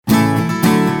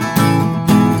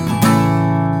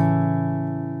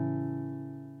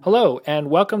Hello,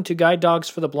 and welcome to Guide Dogs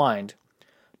for the Blind.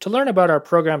 To learn about our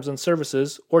programs and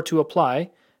services or to apply,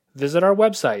 visit our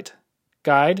website,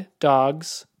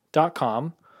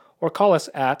 guidedogs.com, or call us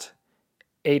at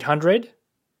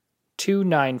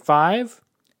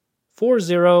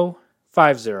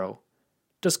 800-295-4050.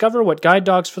 Discover what Guide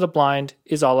Dogs for the Blind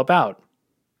is all about.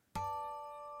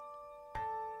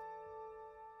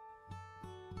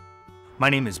 My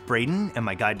name is Braden, and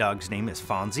my guide dog's name is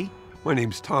Fonzie. My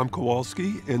name's Tom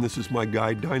Kowalski, and this is my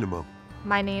guide Dynamo.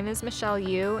 My name is Michelle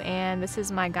Yu, and this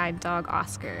is my guide dog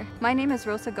Oscar. My name is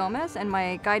Rosa Gomez, and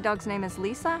my guide dog's name is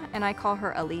Lisa, and I call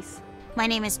her Elise. My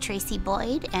name is Tracy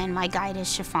Boyd, and my guide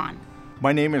is Chiffon.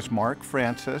 My name is Mark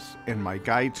Francis, and my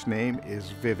guide's name is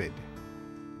Vivid.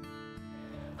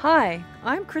 Hi,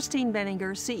 I'm Christine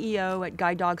Benninger, CEO at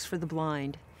Guide Dogs for the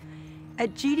Blind.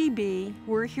 At GDB,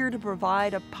 we're here to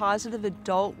provide a positive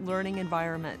adult learning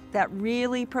environment that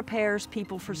really prepares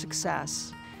people for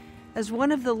success. As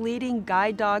one of the leading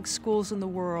guide dog schools in the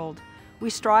world,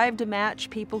 we strive to match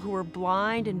people who are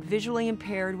blind and visually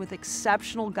impaired with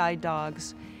exceptional guide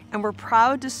dogs, and we're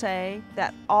proud to say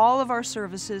that all of our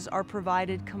services are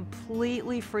provided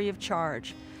completely free of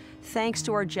charge, thanks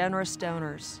to our generous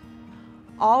donors.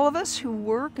 All of us who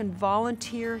work and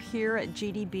volunteer here at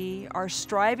GDB are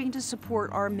striving to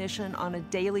support our mission on a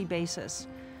daily basis.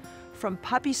 From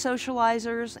puppy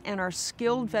socializers and our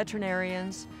skilled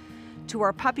veterinarians to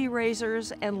our puppy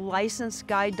raisers and licensed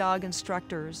guide dog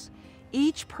instructors,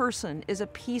 each person is a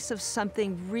piece of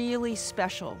something really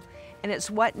special, and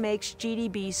it's what makes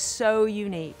GDB so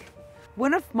unique.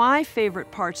 One of my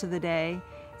favorite parts of the day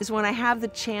is when I have the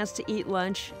chance to eat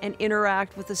lunch and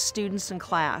interact with the students in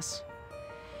class.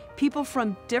 People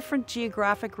from different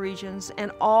geographic regions and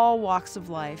all walks of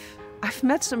life. I've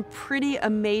met some pretty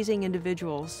amazing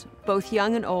individuals, both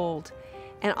young and old,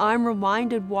 and I'm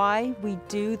reminded why we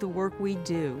do the work we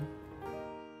do.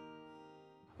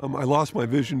 I lost my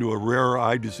vision to a rare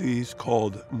eye disease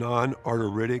called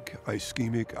non-arteritic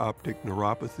ischemic optic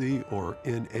neuropathy, or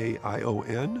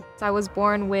NAION. I was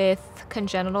born with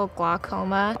congenital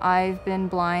glaucoma. I've been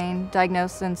blind,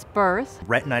 diagnosed since birth.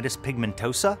 Retinitis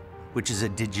pigmentosa, which is a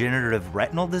degenerative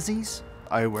retinal disease.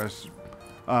 I was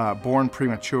born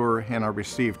premature, and I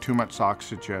received too much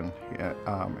oxygen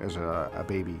as a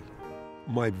baby.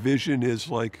 My vision is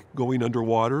like going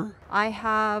underwater. I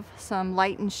have some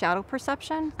light and shadow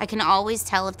perception. I can always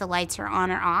tell if the lights are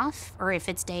on or off, or if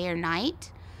it's day or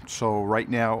night. So right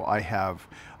now I have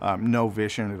no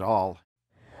vision at all.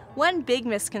 One big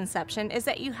misconception is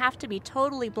that you have to be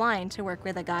totally blind to work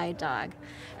with a guide dog.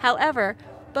 However,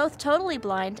 both totally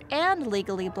blind and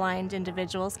legally blind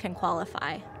individuals can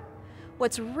qualify.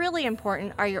 What's really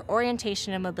important are your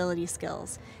orientation and mobility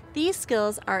skills. These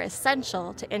skills are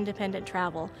essential to independent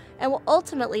travel and will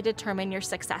ultimately determine your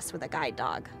success with a guide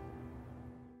dog.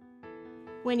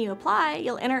 When you apply,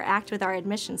 you'll interact with our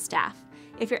admissions staff.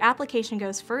 If your application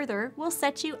goes further, we'll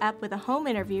set you up with a home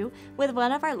interview with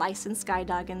one of our licensed guide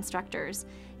dog instructors.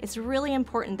 It's really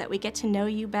important that we get to know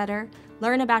you better,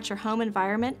 learn about your home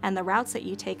environment and the routes that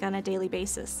you take on a daily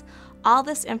basis. All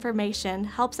this information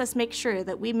helps us make sure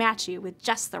that we match you with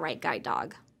just the right guide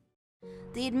dog.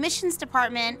 The admissions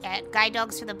department at Guide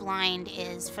Dogs for the Blind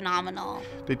is phenomenal.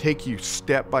 They take you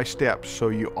step by step, so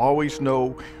you always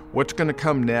know what's going to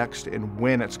come next and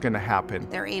when it's going to happen.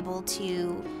 They're able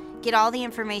to get all the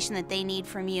information that they need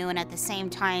from you, and at the same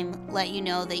time let you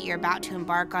know that you're about to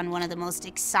embark on one of the most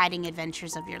exciting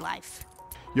adventures of your life.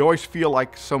 You always feel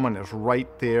like someone is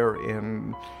right there,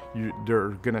 and they're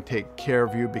going to take care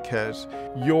of you because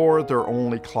you're their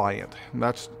only client.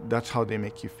 That's how they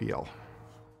make you feel.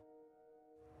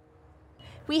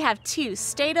 We have 2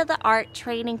 state-of-the-art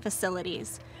training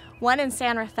facilities, one in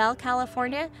San Rafael,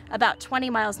 California, about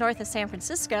 20 miles north of San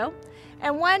Francisco,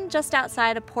 and one just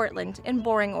outside of Portland in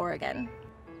Boring, Oregon.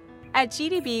 At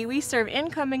GDB, we serve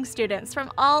incoming students from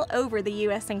all over the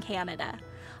US and Canada.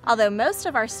 Although most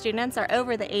of our students are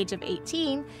over the age of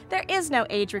 18, there is no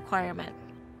age requirement.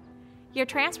 Your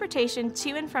transportation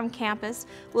to and from campus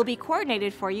will be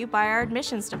coordinated for you by our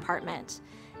admissions department.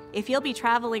 If you'll be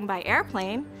traveling by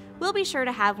airplane, we'll be sure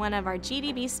to have one of our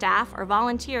GDB staff or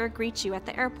volunteer greet you at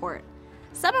the airport.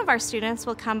 Some of our students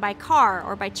will come by car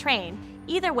or by train.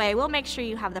 Either way, we'll make sure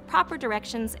you have the proper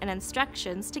directions and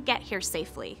instructions to get here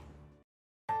safely.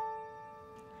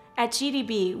 At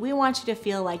GDB, we want you to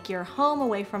feel like you're home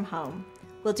away from home.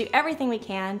 We'll do everything we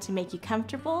can to make you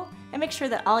comfortable and make sure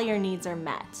that all your needs are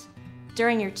met.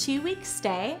 During your 2-week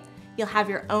stay, you'll have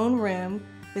your own room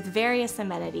with various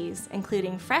amenities,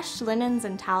 including fresh linens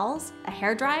and towels, a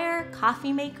hairdryer,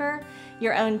 coffee maker,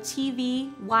 your own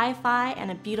TV, Wi-Fi,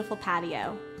 and a beautiful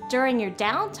patio. During your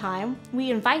downtime,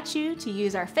 we invite you to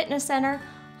use our fitness center,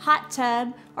 hot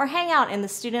tub, or hang out in the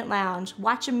student lounge,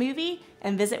 watch a movie,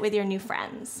 and visit with your new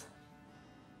friends.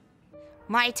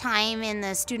 My time in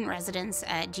the student residence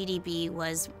at GDB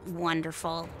was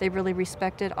wonderful. They really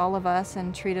respected all of us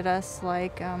and treated us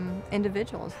like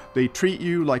individuals. They treat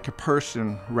you like a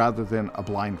person rather than a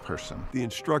blind person. The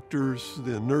instructors,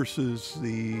 the nurses,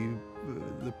 the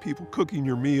people cooking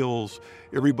your meals,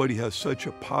 everybody has such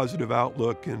a positive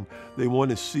outlook and they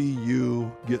want to see you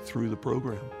get through the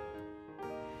program.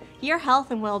 Your health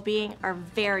and well-being are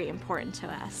very important to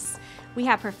us. We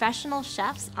have professional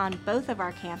chefs on both of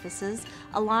our campuses,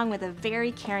 along with a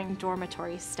very caring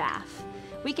dormitory staff.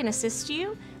 We can assist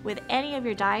you with any of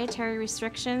your dietary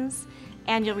restrictions,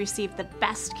 and you'll receive the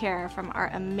best care from our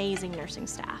amazing nursing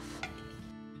staff.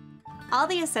 All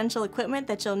the essential equipment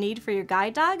that you'll need for your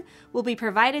guide dog will be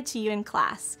provided to you in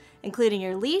class, including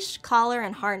your leash, collar,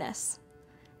 and harness.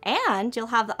 And you'll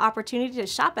have the opportunity to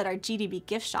shop at our GDB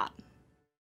gift shop.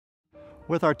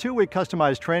 With our 2-week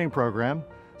customized training program,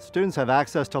 students have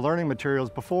access to learning materials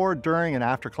before, during, and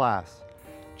after class.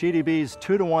 GDB's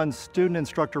 2-to-1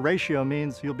 student-instructor ratio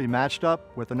means you'll be matched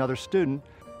up with another student,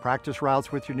 practice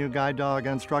routes with your new guide dog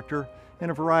and instructor in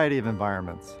a variety of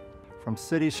environments, from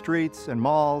city streets and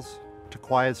malls to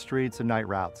quiet streets and night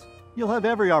routes. You'll have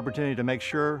every opportunity to make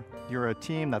sure you're a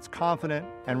team that's confident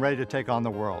and ready to take on the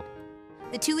world.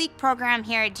 The 2-week program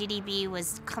here at GDB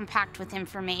was compact with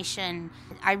information.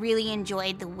 I really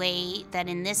enjoyed the way that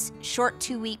in this short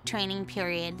 2-week training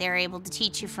period, they're able to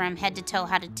teach you from head to toe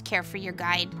how to care for your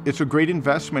guide. It's a great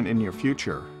investment in your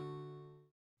future.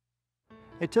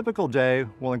 A typical day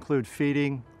will include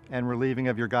feeding and relieving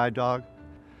of your guide dog,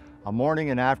 a morning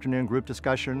and afternoon group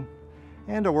discussion,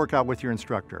 and a workout with your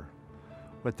instructor,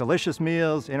 with delicious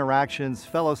meals, interactions,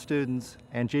 fellow students,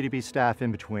 and GDB staff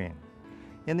in between.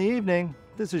 In the evening,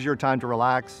 this is your time to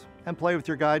relax and play with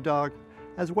your guide dog,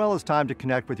 as well as time to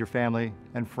connect with your family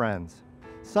and friends.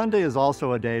 Sunday is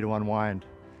also a day to unwind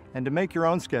and to make your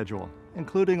own schedule,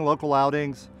 including local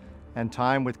outings and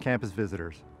time with campus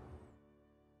visitors.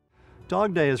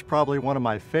 Dog Day is probably one of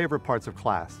my favorite parts of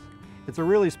class. It's a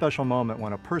really special moment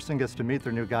when a person gets to meet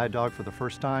their new guide dog for the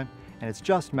first time, and it's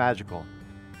just magical.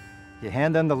 You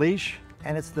hand them the leash,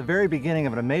 and it's the very beginning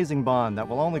of an amazing bond that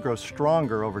will only grow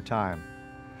stronger over time.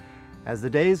 As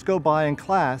the days go by in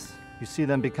class, you see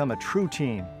them become a true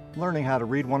team, learning how to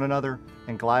read one another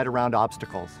and glide around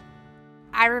obstacles.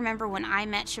 I remember when I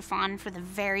met Chiffon for the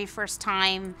very first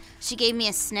time, she gave me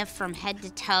a sniff from head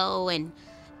to toe,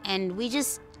 and we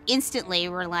just instantly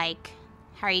were like,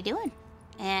 "How are you doing?"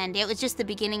 And it was just the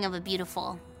beginning of a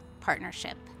beautiful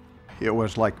partnership. It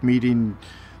was like meeting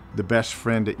the best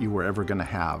friend that you were ever going to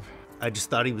have. I just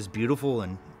thought he was beautiful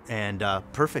and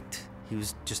perfect. He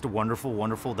was just a wonderful,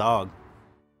 wonderful dog.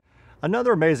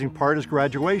 Another amazing part is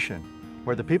graduation,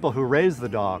 where the people who raise the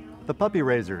dog, the puppy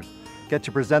raisers, get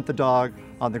to present the dog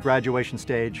on the graduation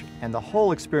stage, and the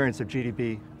whole experience of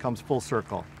GDB comes full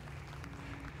circle.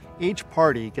 Each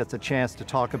party gets a chance to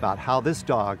talk about how this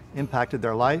dog impacted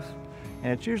their life,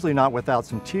 and it's usually not without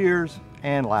some tears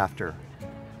and laughter.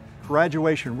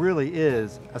 Graduation really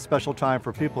is a special time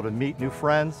for people to meet new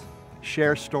friends,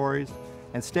 share stories,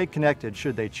 and stay connected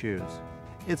should they choose.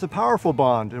 It's a powerful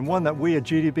bond and one that we at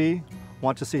GDB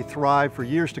want to see thrive for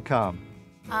years to come.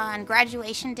 On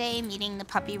graduation day, meeting the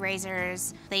puppy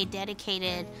raisers, they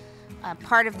dedicated a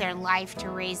part of their life to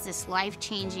raise this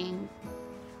life-changing,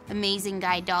 amazing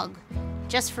guide dog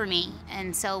just for me.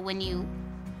 And so when you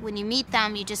meet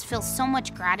them, you just feel so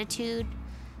much gratitude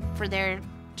for their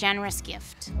generous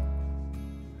gift.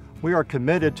 We are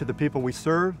committed to the people we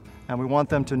serve, and we want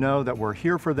them to know that we're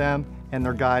here for them and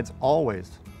their guides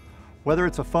always. Whether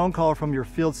it's a phone call from your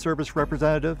field service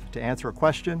representative to answer a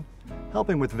question,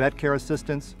 helping with vet care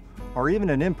assistance, or even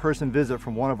an in-person visit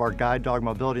from one of our guide dog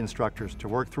mobility instructors to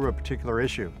work through a particular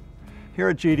issue. Here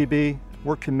at GDB,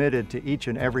 we're committed to each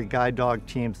and every guide dog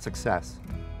team's success.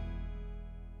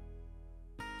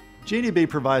 GDB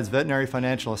provides veterinary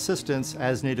financial assistance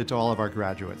as needed to all of our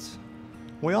graduates.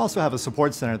 We also have a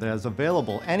support center that is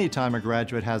available anytime a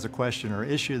graduate has a question or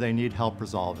issue they need help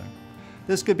resolving.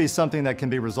 This could be something that can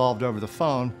be resolved over the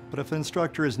phone, but if an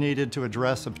instructor is needed to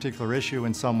address a particular issue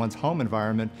in someone's home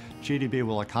environment, GDB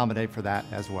will accommodate for that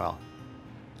as well.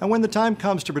 And when the time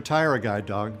comes to retire a guide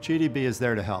dog, GDB is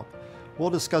there to help. We'll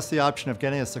discuss the option of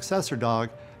getting a successor dog,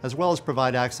 as well as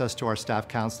provide access to our staff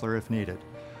counselor if needed.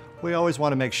 We always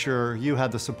want to make sure you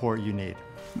have the support you need.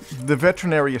 The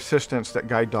veterinary assistance that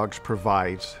Guide Dogs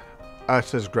provides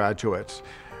us as graduates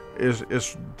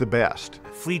is the best.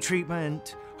 Flea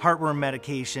treatment, heartworm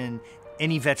medication,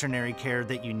 any veterinary care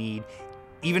that you need,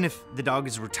 even if the dog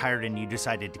is retired and you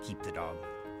decided to keep the dog.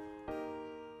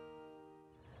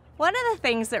 One of the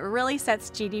things that really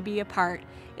sets GDB apart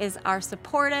is our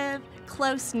supportive,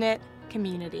 close-knit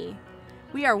community.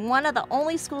 We are one of the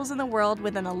only schools in the world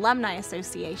with an alumni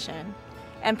association.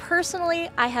 And personally,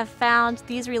 I have found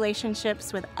these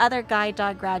relationships with other guide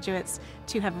dog graduates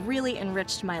to have really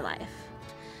enriched my life.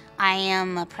 I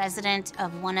am a president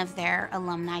of one of their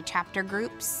alumni chapter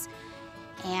groups,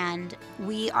 and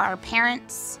we are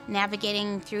parents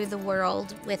navigating through the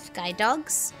world with guide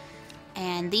dogs.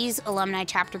 And these alumni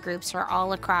chapter groups are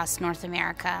all across North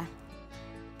America.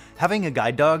 Having a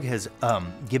guide dog has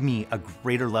given me a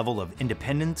greater level of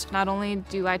independence. Not only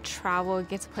do I travel,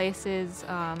 get to places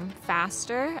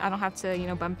faster, I don't have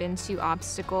to, bump into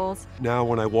obstacles. Now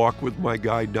when I walk with my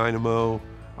guide Dynamo,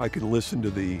 I can listen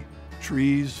to the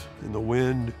trees and the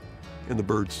wind and the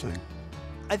birds sing.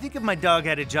 I think if my dog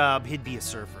had a job, he'd be a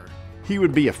surfer. He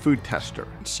would be a food tester.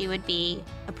 She would be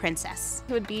a princess.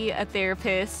 He would be a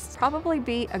therapist. Probably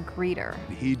be a greeter.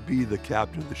 He'd be the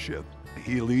captain of the ship.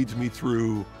 He leads me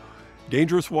through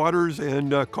dangerous waters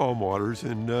and calm waters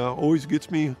and always gets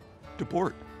me to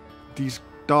port. These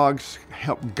dogs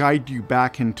help guide you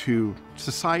back into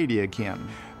society again.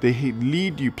 They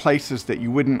lead you places that you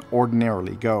wouldn't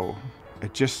ordinarily go.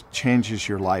 It just changes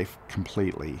your life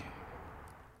completely.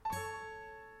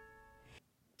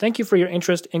 Thank you for your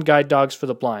interest in Guide Dogs for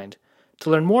the Blind.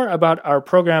 To learn more about our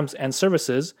programs and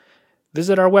services,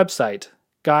 visit our website,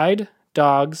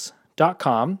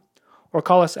 guidedogs.com, or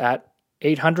call us at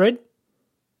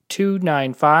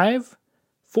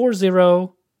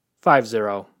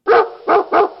 800-295-4050.